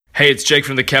Hey, it's Jake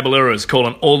from the Caballeros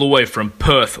calling all the way from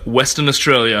Perth, Western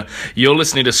Australia. You're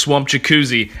listening to Swamp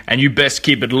Jacuzzi, and you best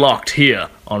keep it locked here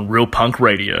on Real Punk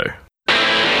Radio.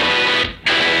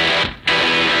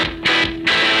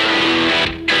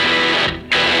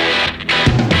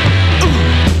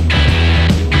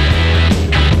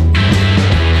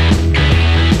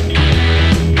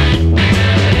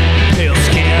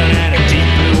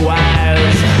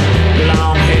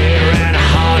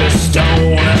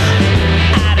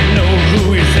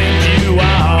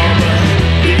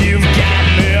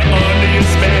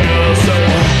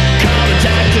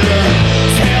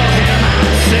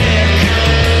 Say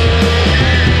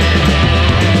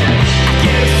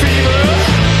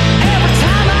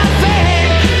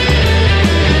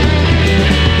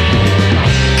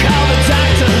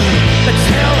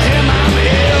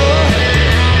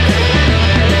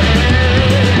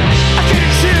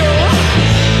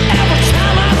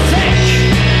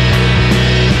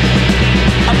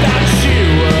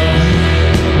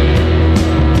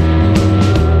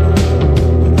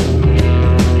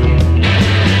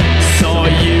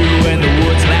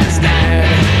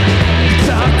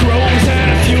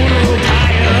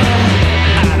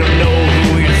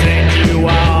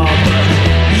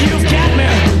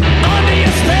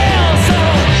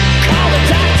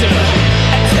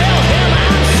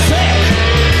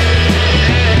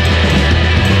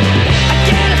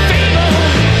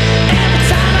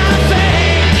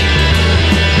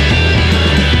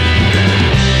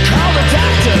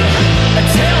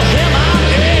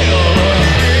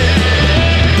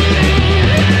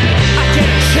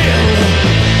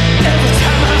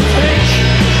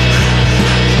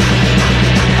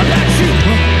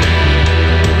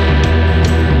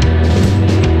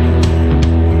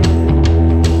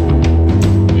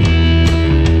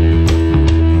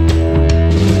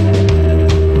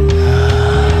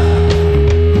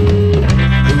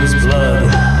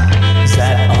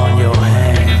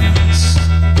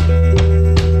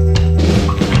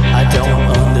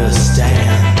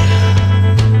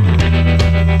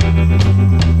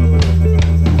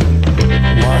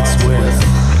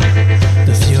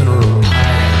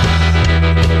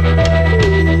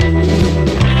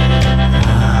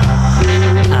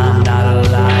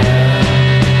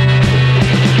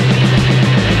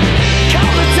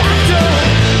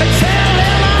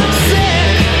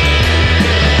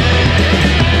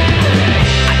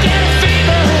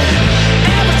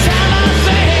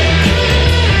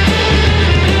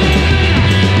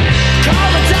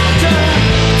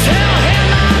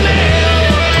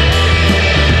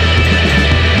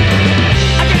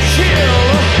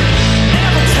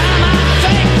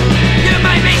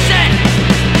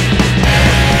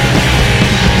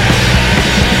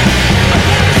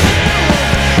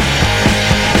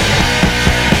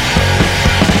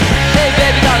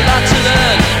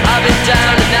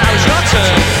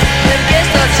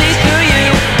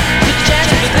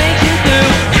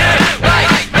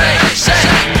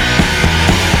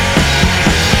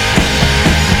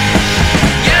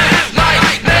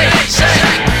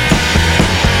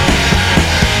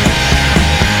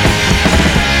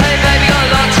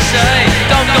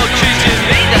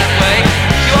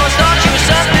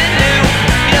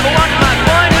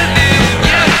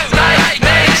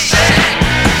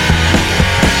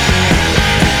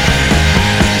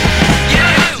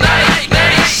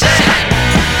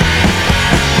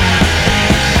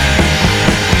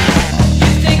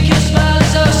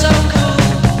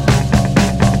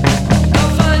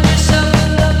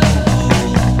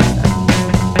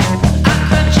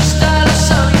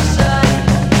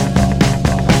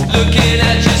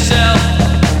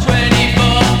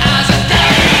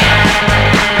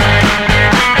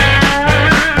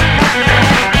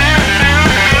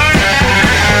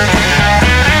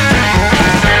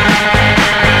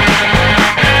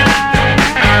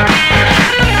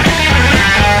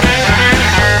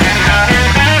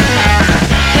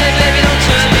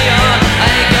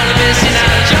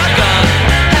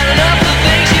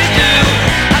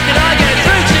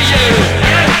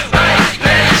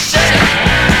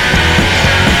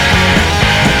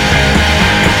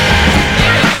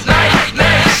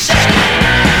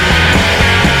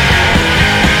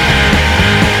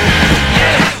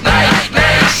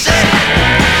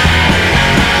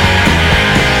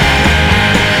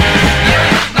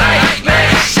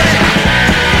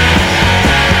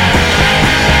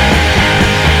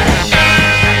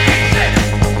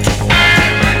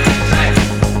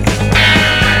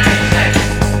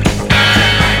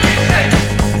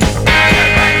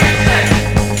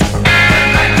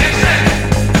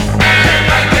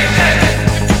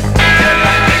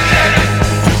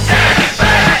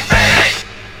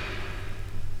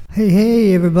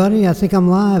everybody. I think I'm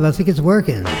live. I think it's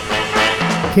working.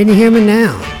 Can you hear me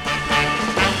now?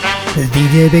 This is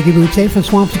DJ Biggie Booty from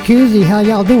Swamp Jacuzzi. How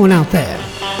y'all doing out there?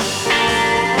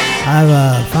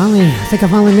 I think I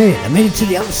finally made it. I made it to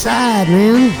the other side,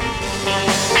 man.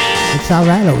 It's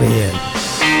alright over here.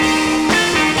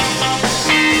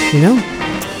 You know?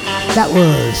 That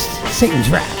was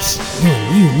Satan's Rats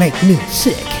doing You Make Me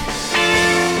Sick.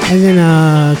 And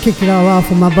then kicked it all off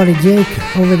with my buddy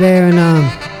Jake over there in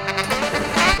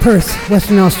Perth,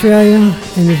 Western Australia,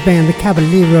 and his band The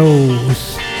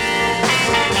Caballeros.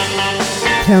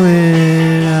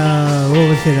 Telling, what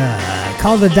was it?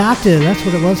 Call the Doctor. That's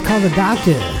what it was. Call the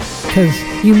Doctor. Because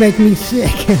you make me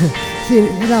sick. See,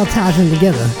 it all ties in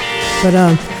together. But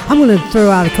I'm going to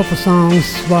throw out a couple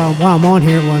songs while I'm on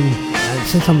here.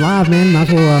 Since I'm live, man, might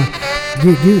as well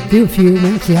do a few,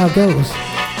 man, see how it goes.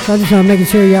 So I just making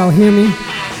sure y'all hear me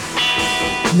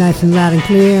nice and loud and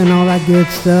clear and all that good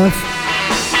stuff.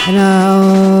 And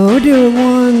we'll do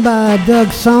one by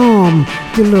Doug Psalm,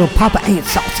 do a little Papa Ain't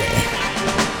Salty.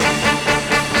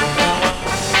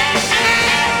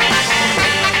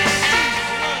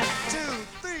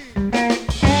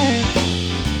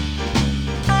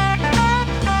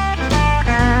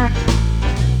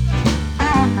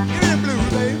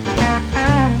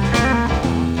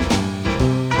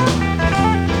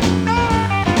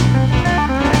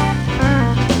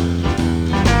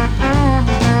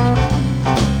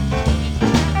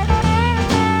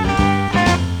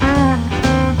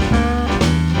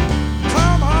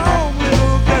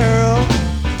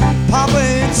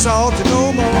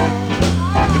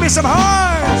 Some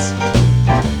hearts,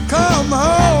 come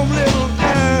home, little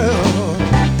girl.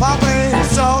 Papa ain't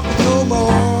salty no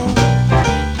more.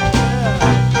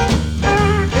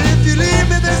 And if you leave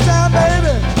me this time,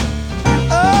 baby,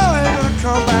 oh, I ain't gonna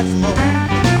come back no more.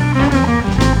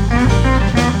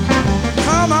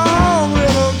 Come home,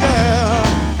 little girl,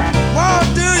 won't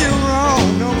do you wrong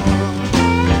no more.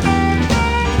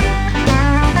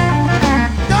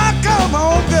 Don't come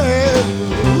home, girl,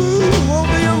 ooh, won't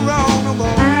do you wrong no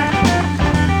more.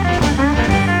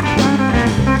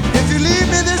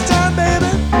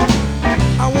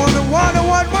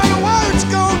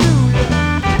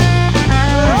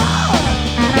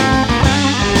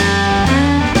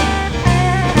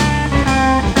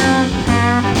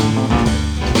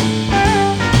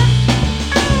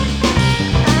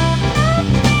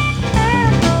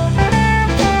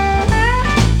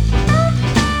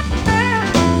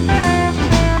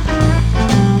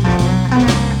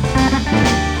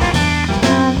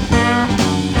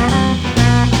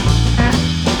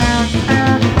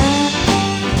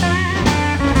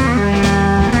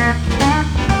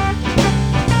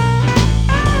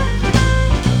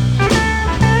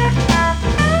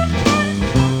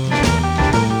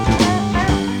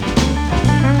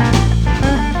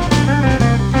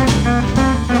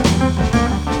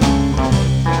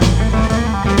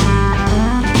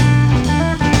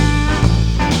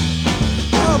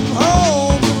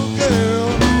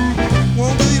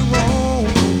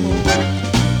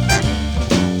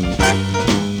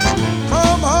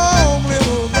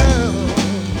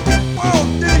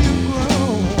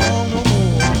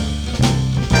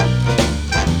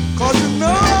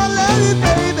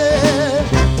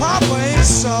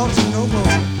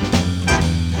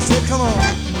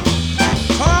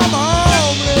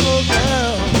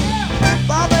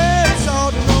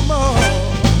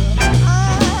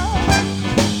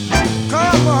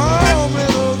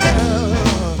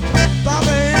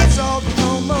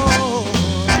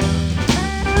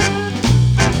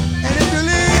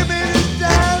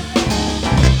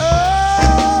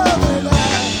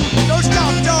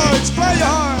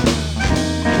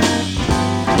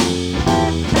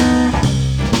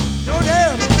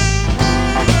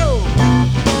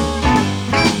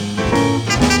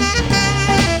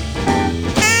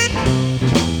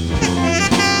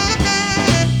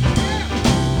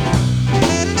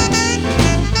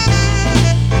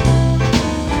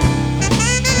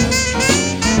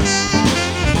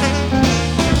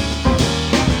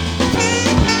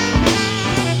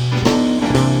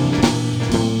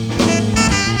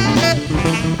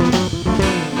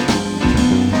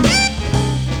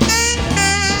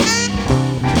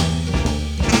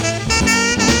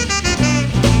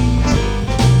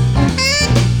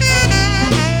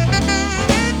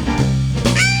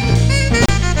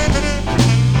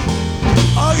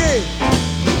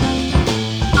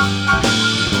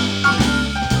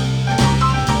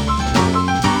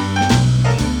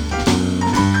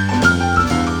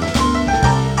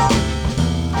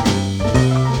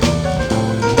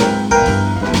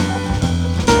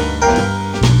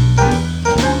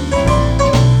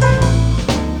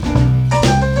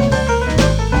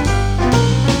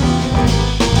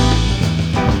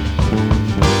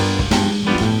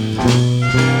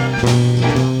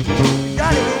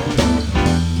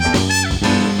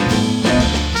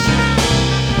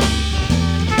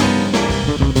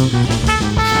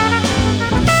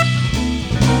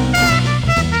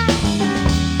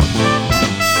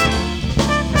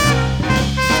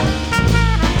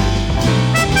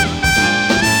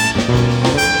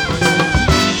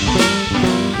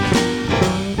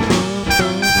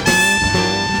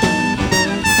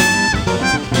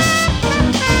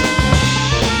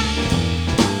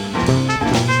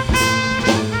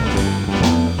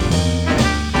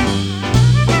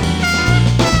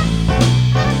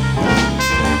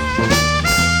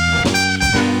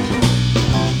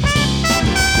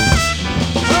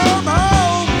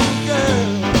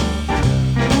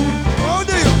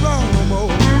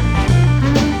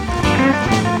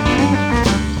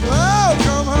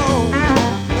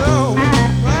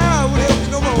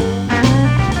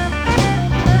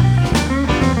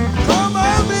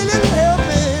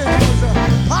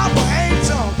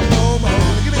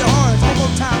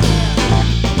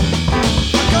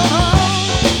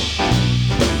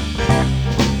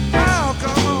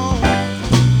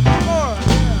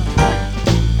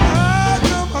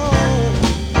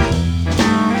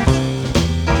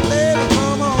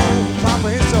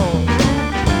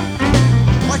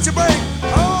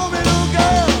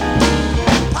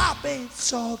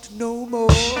 salt no more.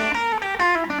 Hey,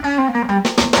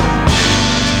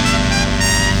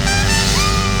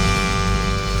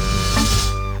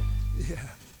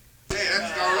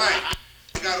 that's all right.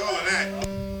 You got all of that.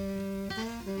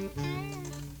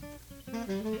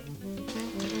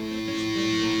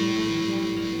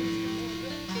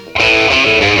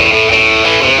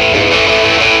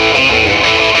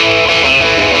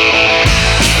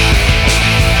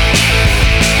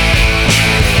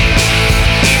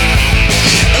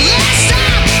 Let's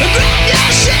stop, grab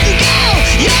your shit and go.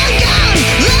 You're gone,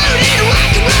 loaded,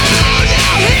 rock and roll. No,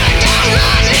 here I go,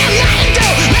 run, I'm not a go.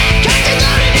 That country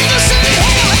loaded in the city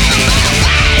hall, and my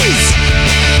face.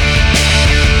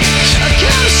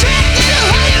 Come straight through the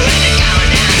honey when you're going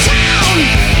downtown.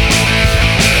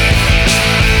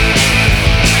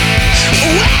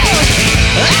 Well,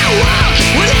 I walk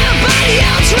when everybody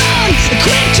else run. A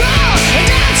quick draw, a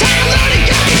downtown loaded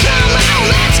gun. Come on,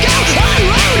 let's go on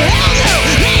road. Hell no,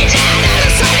 ain't that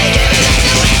other side. Give me that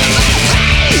the way of my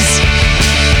face.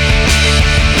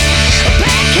 A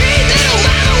backheat little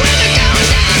mama when they're going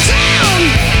downtown.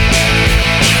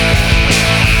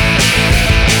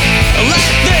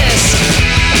 Like this.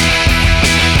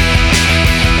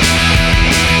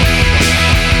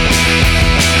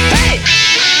 Hey!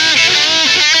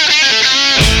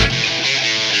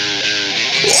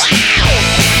 Wow!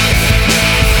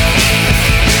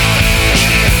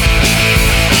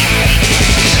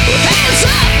 Hands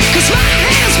up, 'cause my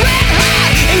hands red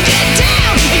hot. And get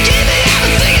down, and give me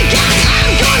everything you got.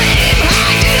 I'm gonna aim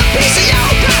high, get a piece of your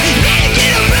pie. Better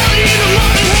get up early in the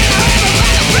morning when I have a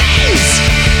better breeze.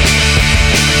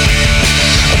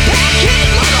 A backheat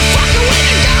motherfucker when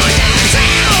you're going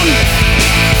downtown.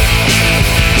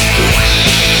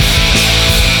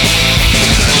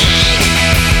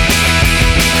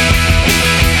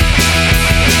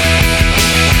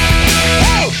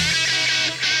 Oh!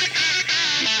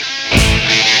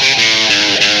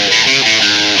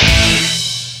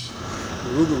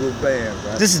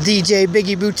 This is DJ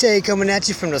Biggie Boutte coming at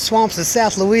you from the swamps of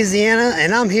South Louisiana,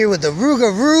 and I'm here with the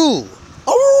Rougarou.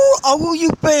 Oh, you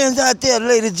fans out there,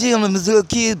 ladies and gentlemen, little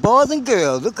kids, boys and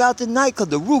girls, look out tonight because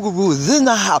the Rougarou is in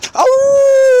the house.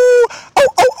 Oh!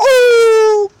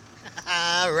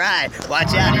 All right,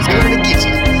 watch out, he's coming to get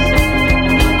you.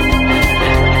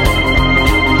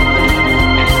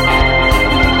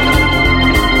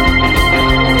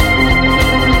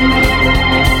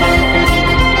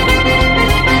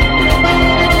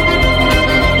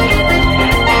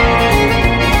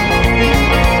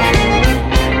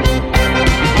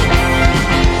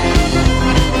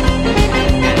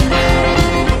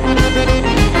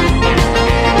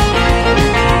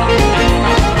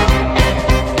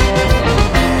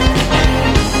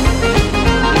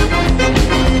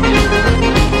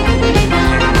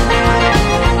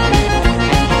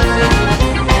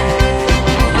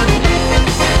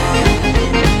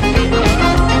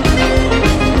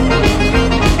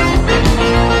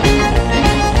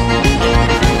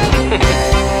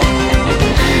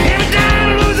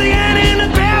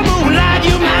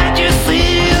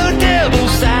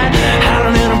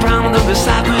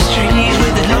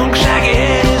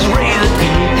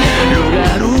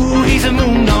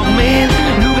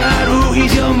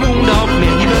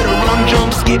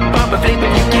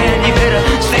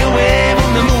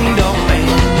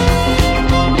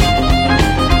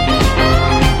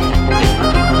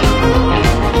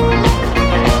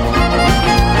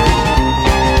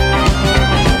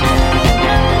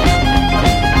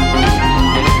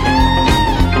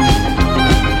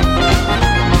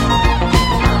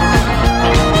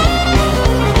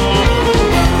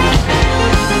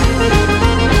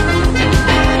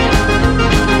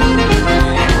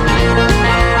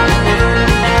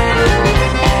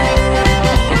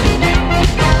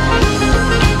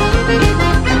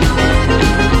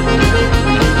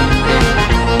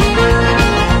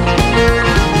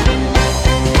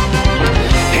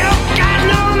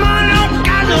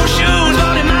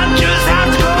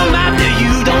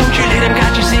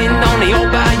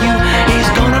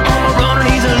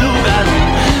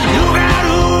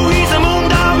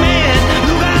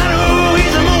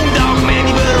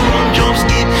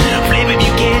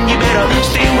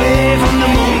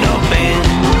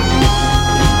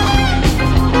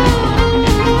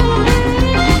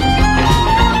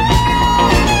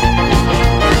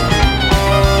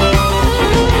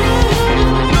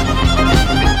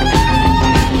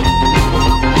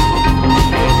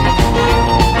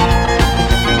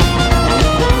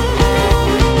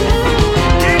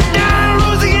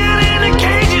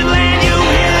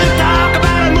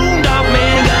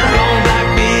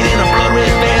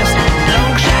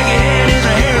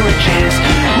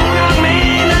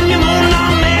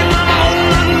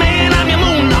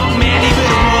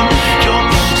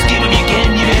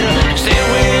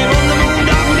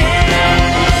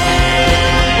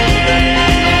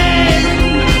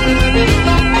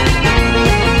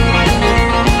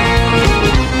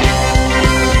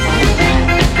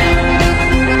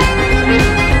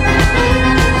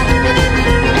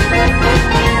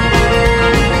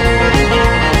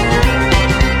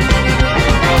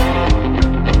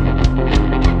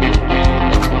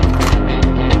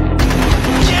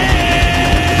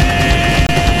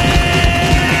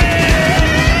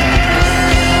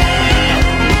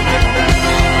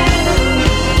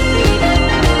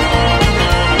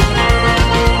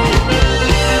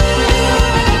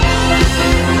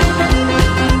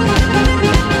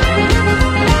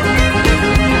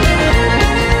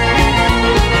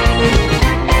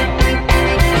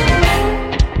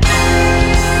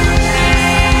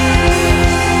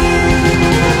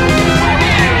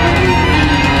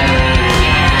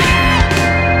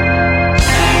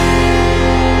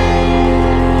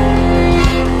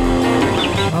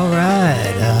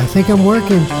 think I'm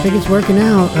working. I think it's working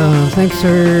out. Thanks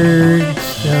for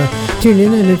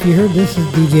tuning in. And if you heard this, is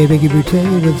DJ Biggie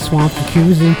Boutte with Swamp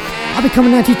Jacuzzi. I'll be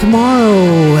coming at you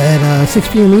tomorrow at 6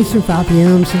 p.m. Eastern, 5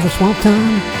 p.m. Central Swamp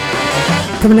Time.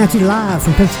 Coming at you live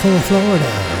from Pensacola,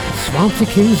 Florida. Swamp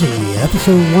Jacuzzi,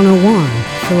 episode 101.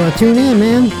 So tune in,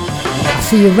 man. I'll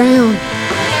see you around.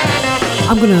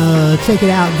 I'm going to take it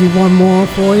out and do one more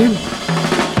for you.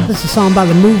 This is a song by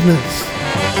The Movements.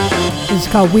 It's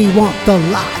called We Want the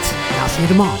Lot. I'll see you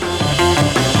tomorrow.